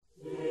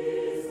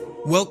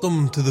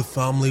Welcome to the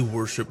Family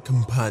Worship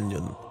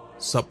Companion,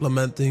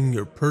 supplementing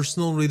your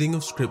personal reading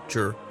of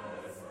Scripture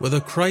with a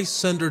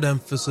Christ-centered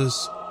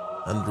emphasis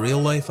and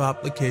real-life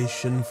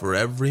application for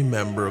every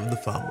member of the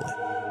family.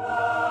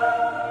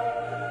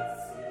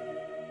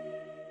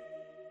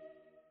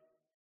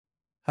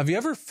 Have you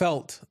ever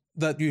felt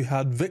that you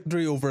had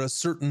victory over a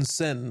certain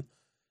sin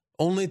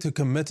only to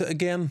commit it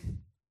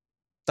again?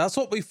 That's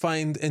what we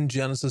find in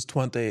Genesis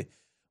 20,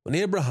 when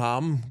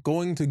Abraham,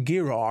 going to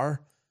Gerar,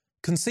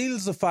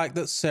 conceals the fact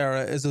that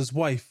Sarah is his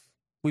wife.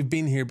 We've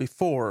been here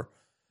before,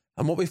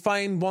 and what we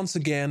find once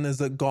again is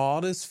that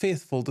God is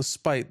faithful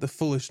despite the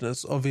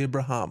foolishness of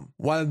Abraham.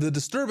 While the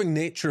disturbing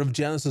nature of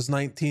Genesis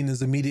 19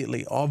 is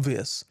immediately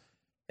obvious,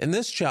 in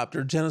this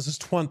chapter, Genesis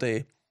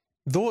 20,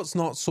 though it's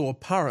not so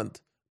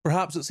apparent,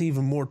 perhaps it's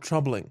even more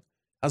troubling,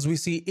 as we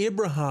see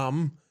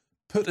Abraham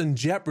put in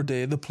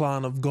jeopardy the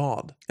plan of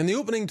God. In the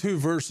opening two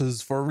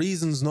verses, for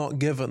reasons not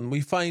given, we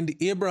find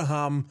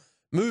Abraham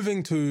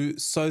moving to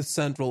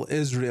south-central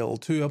Israel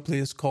to a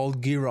place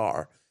called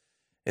Gerar.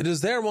 It is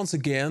there once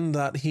again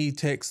that he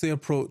takes the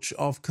approach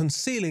of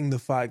concealing the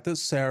fact that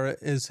Sarah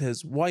is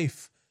his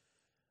wife.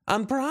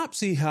 And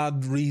perhaps he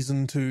had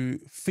reason to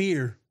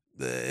fear.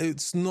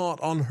 It's not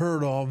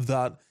unheard of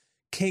that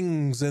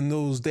kings in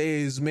those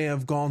days may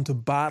have gone to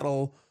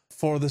battle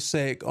for the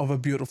sake of a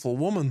beautiful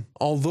woman.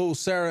 Although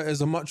Sarah is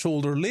a much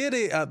older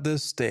lady at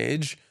this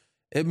stage,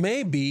 it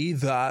may be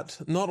that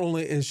not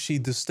only is she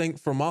distinct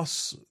from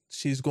us,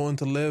 she's going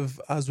to live,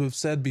 as we've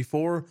said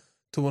before,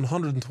 to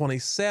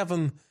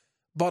 127,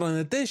 but in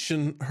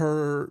addition,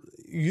 her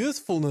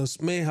youthfulness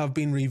may have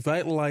been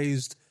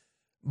revitalized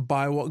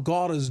by what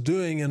God is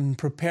doing in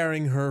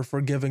preparing her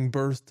for giving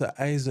birth to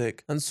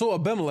Isaac. And so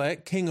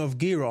Abimelech, king of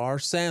Gerar,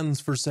 sends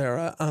for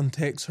Sarah and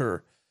takes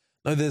her.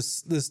 Now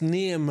this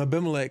name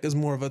Abimelech is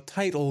more of a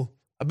title,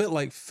 a bit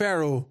like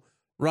Pharaoh,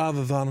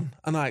 rather than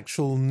an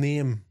actual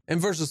name. In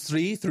verses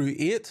 3 through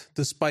 8,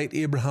 despite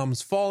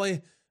Abraham's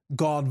folly,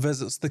 God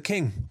visits the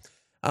king.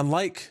 And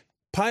like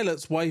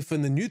Pilate's wife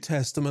in the New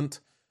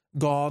Testament,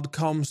 God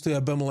comes to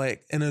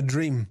Abimelech in a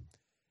dream.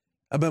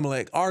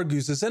 Abimelech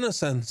argues his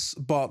innocence,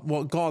 but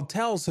what God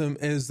tells him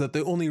is that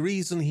the only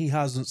reason he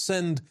hasn't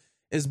sinned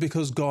is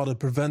because God had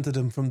prevented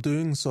him from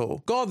doing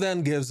so. God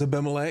then gives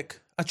Abimelech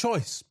a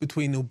choice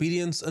between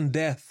obedience and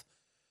death.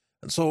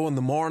 And so in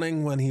the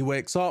morning when he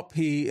wakes up,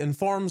 he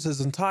informs his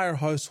entire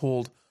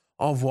household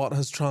of what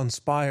has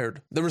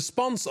transpired. The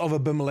response of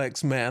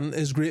Abimelech's men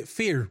is great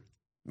fear.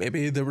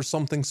 Maybe there was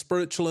something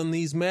spiritual in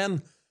these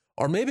men,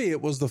 or maybe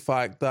it was the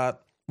fact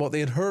that what they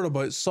had heard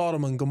about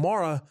Sodom and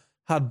Gomorrah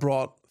had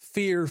brought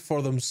fear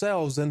for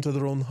themselves into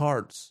their own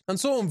hearts. And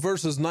so in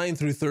verses 9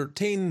 through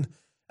 13,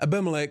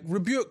 Abimelech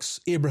rebukes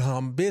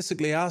Abraham,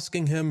 basically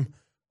asking him,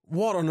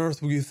 "What on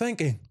earth were you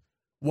thinking?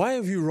 Why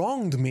have you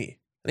wronged me?"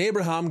 And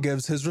Abraham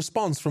gives his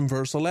response from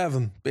verse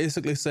 11,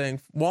 basically saying,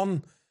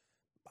 1,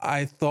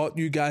 I thought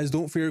you guys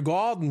don't fear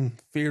God and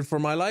feared for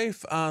my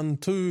life,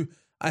 and 2,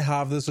 I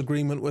have this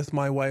agreement with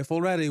my wife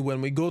already. When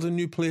we go to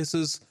new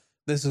places,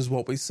 this is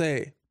what we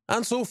say.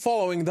 And so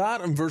following that,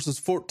 in verses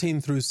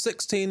 14 through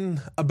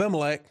 16,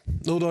 Abimelech,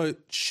 no doubt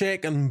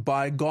shaken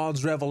by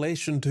God's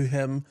revelation to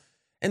him,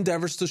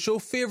 endeavors to show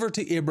favor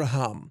to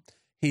Abraham.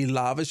 He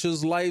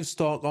lavishes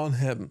livestock on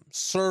him,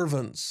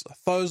 servants,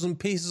 1,000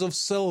 pieces of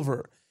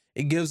silver.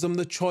 He gives him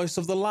the choice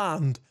of the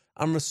land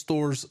and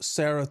restores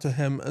Sarah to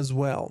him as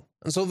well.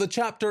 And so the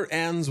chapter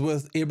ends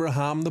with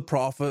Abraham the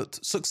prophet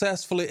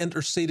successfully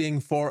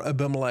interceding for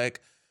Abimelech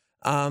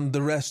and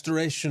the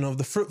restoration of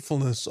the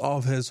fruitfulness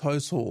of his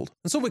household.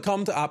 And so we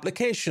come to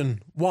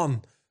application.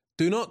 1,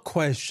 do not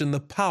question the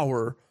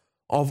power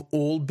of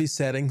old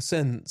besetting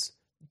sins.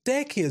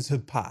 Decades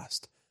had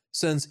passed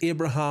since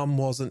Abraham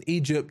was in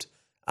Egypt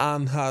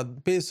and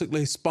had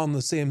basically spun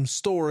the same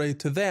story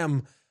to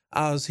them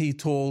as he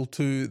told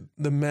to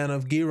the men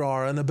of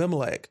Gerar and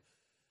Abimelech.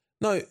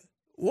 Now,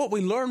 what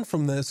we learn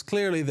from this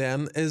clearly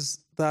then is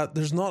that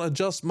there's not a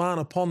just man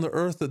upon the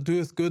earth that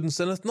doeth good and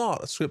sinneth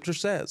not, as Scripture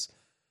says.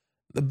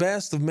 The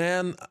best of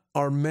men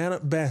are men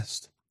at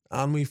best,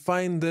 and we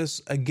find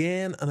this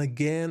again and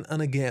again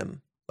and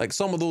again. Like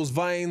some of those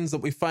vines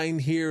that we find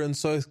here in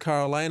South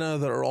Carolina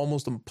that are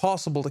almost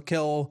impossible to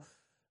kill,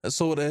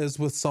 so it is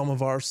with some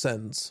of our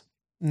sins.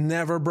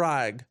 Never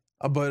brag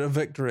about a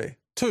victory.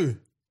 2,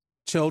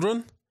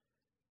 children,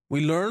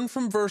 we learn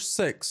from verse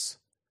 6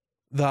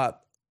 that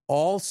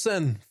all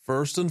sin,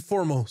 first and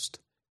foremost,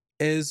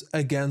 is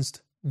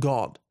against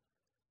God.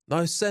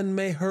 Now, sin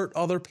may hurt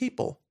other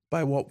people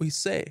by what we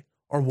say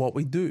or what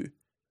we do,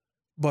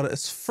 but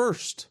it's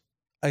first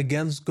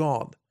against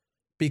God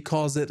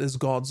because it is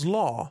God's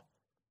law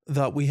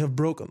that we have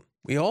broken.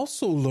 We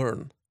also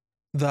learn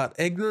that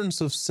ignorance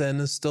of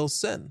sin is still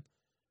sin.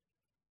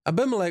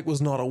 Abimelech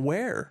was not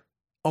aware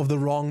of the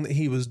wrong that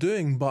he was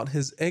doing, but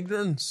his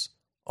ignorance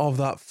of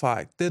that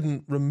fact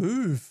didn't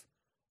remove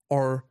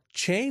or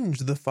change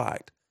the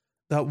fact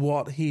that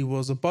what he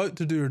was about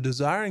to do or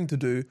desiring to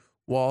do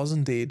was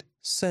indeed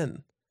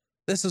sin.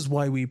 This is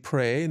why we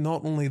pray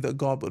not only that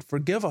God would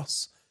forgive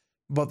us,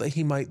 but that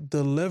he might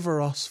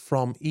deliver us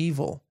from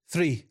evil.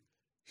 3.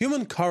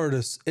 Human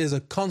cowardice is a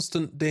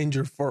constant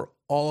danger for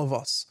all of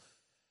us,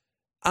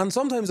 and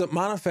sometimes it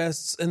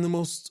manifests in the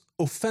most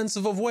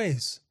offensive of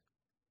ways.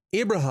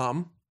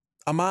 Abraham,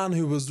 a man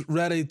who was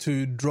ready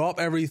to drop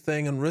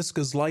everything and risk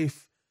his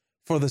life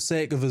for the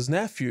sake of his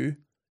nephew,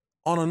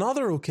 on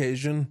another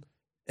occasion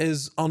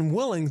is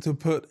unwilling to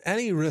put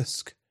any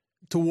risk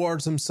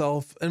towards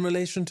himself in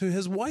relation to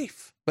his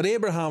wife. But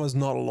Abraham is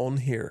not alone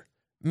here.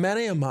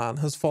 Many a man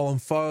has fallen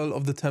foul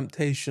of the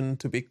temptation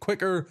to be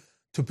quicker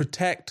to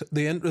protect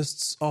the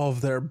interests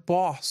of their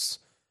boss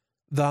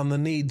than the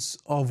needs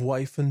of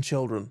wife and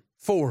children.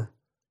 4.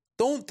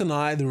 Don't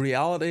deny the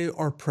reality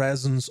or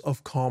presence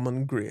of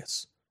common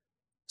grace.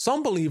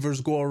 Some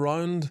believers go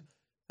around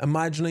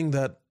imagining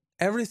that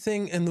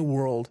everything in the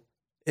world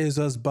is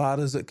as bad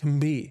as it can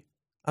be,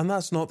 and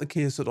that's not the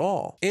case at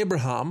all.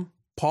 Abraham,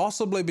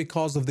 possibly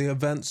because of the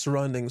events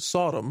surrounding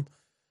Sodom,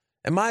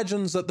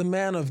 imagines that the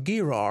men of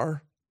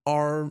Gerar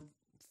are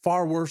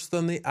far worse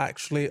than they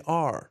actually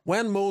are.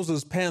 When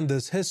Moses penned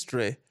this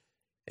history,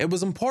 it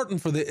was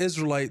important for the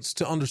Israelites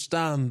to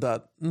understand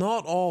that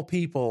not all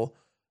people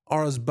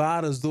are as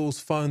bad as those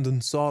found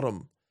in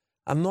Sodom,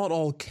 and not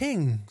all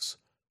kings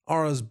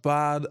are as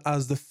bad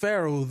as the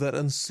Pharaoh that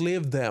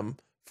enslaved them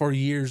for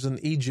years in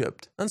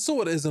Egypt. And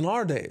so it is in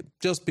our day.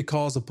 Just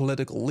because a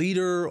political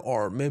leader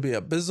or maybe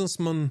a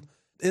businessman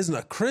isn't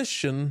a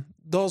Christian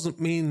doesn't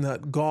mean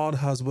that God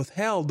has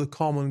withheld the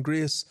common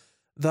grace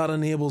that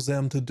enables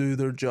them to do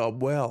their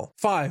job well.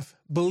 5.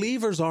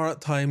 Believers are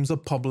at times a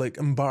public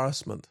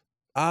embarrassment,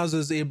 as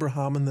is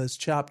Abraham in this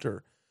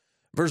chapter.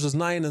 Verses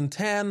 9 and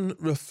 10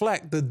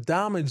 reflect the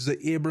damage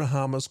that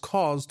Abraham has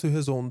caused to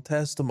his own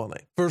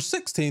testimony. Verse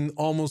 16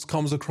 almost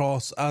comes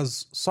across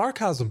as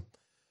sarcasm.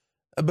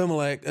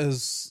 Abimelech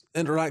is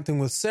interacting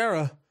with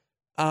Sarah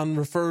and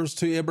refers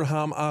to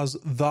Abraham as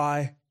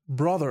thy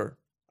brother,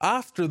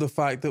 after the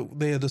fact that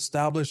they had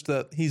established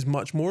that he's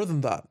much more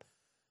than that.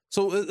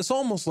 So it's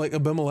almost like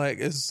Abimelech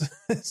is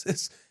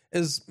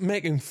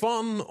making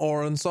fun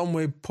or in some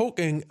way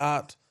poking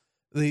at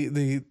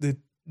the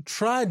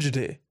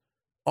tragedy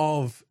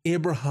of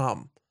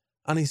Abraham,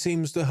 and he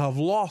seems to have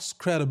lost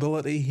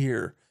credibility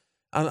here.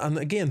 And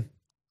again,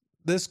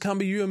 this can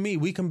be you and me.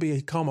 We can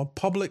become a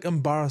public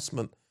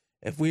embarrassment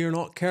if we are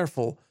not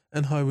careful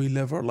in how we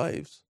live our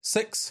lives.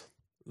 6.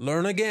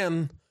 Learn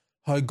again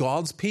how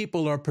God's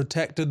people are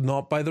protected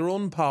not by their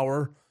own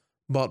power,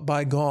 but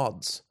by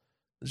God's.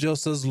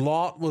 Just as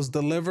Lot was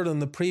delivered in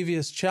the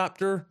previous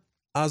chapter,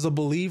 as a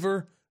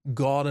believer,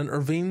 God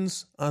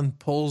intervenes and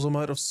pulls him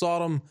out of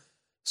Sodom.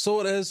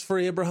 So it is for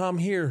Abraham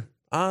here,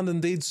 and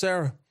indeed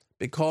Sarah,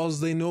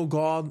 because they know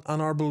God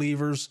and are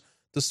believers,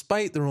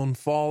 despite their own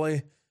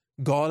folly,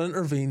 God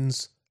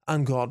intervenes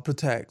and God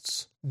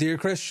protects. Dear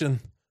Christian,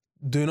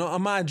 do not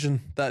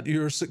imagine that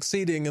you're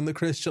succeeding in the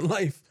Christian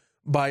life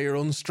by your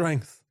own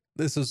strength.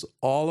 This is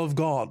all of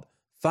God.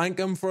 Thank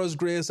Him for His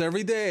grace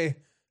every day,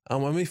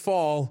 and when we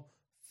fall,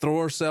 throw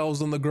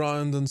ourselves on the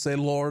ground and say,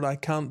 Lord, I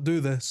can't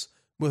do this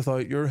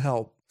without your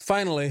help.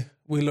 Finally,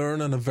 we learn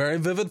in a very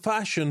vivid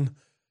fashion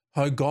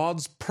how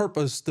God's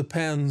purpose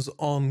depends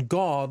on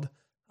God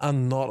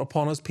and not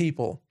upon His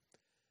people.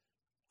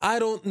 I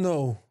don't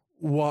know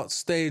what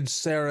stage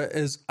Sarah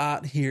is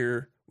at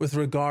here with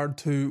regard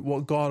to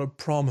what God had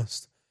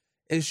promised.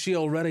 Is she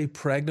already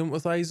pregnant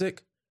with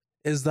Isaac?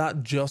 Is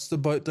that just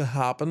about to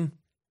happen?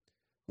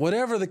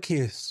 Whatever the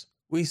case,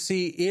 we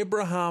see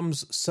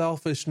Abraham's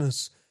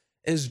selfishness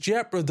is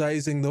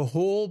jeopardizing the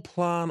whole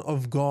plan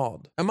of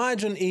God.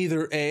 Imagine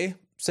either A,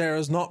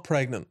 Sarah's not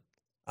pregnant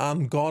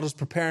and God is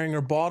preparing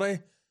her body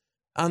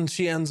and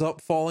she ends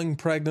up falling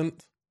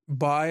pregnant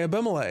by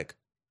Abimelech.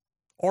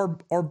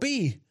 Or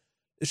B,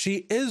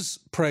 she is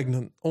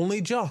pregnant,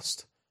 only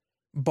just,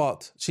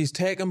 but she's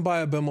taken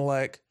by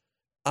Abimelech,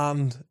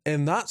 and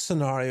in that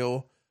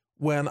scenario,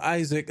 when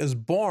Isaac is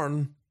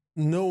born,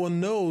 no one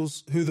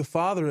knows who the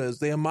father is.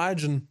 They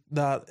imagine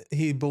that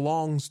he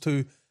belongs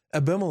to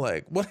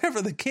Abimelech.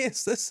 Whatever the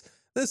case,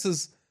 this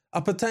is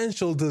a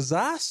potential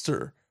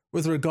disaster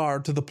with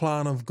regard to the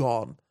plan of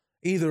God,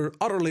 either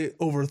utterly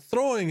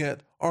overthrowing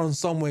it or in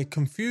some way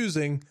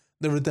confusing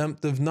the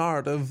redemptive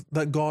narrative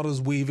that God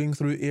is weaving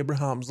through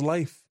Abraham's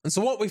life. And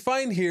so what we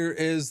find here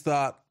is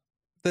that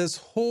this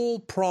whole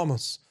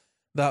promise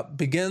that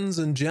begins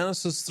in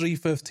Genesis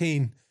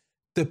 3:15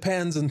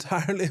 depends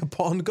entirely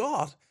upon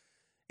God.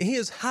 He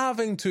is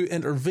having to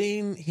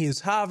intervene. He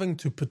is having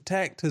to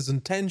protect his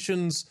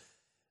intentions,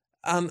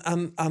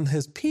 and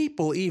his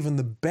people, even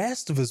the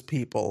best of his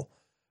people,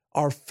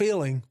 are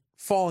falling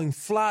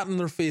flat on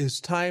their face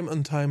time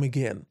and time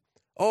again.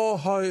 Oh,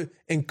 how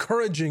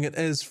encouraging it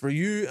is for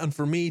you and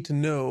for me to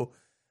know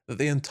that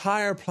the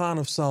entire plan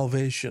of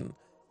salvation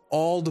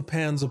all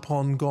depends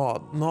upon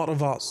God, not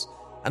of us.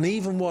 And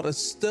even what is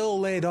still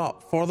laid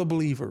up for the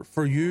believer,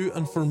 for you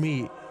and for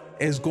me,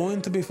 is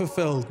going to be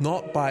fulfilled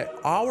not by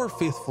our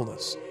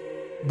faithfulness,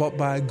 but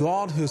by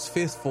God who is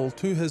faithful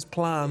to his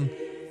plan,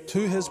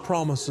 to his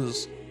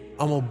promises,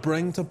 and will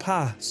bring to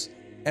pass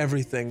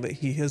everything that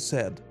he has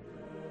said.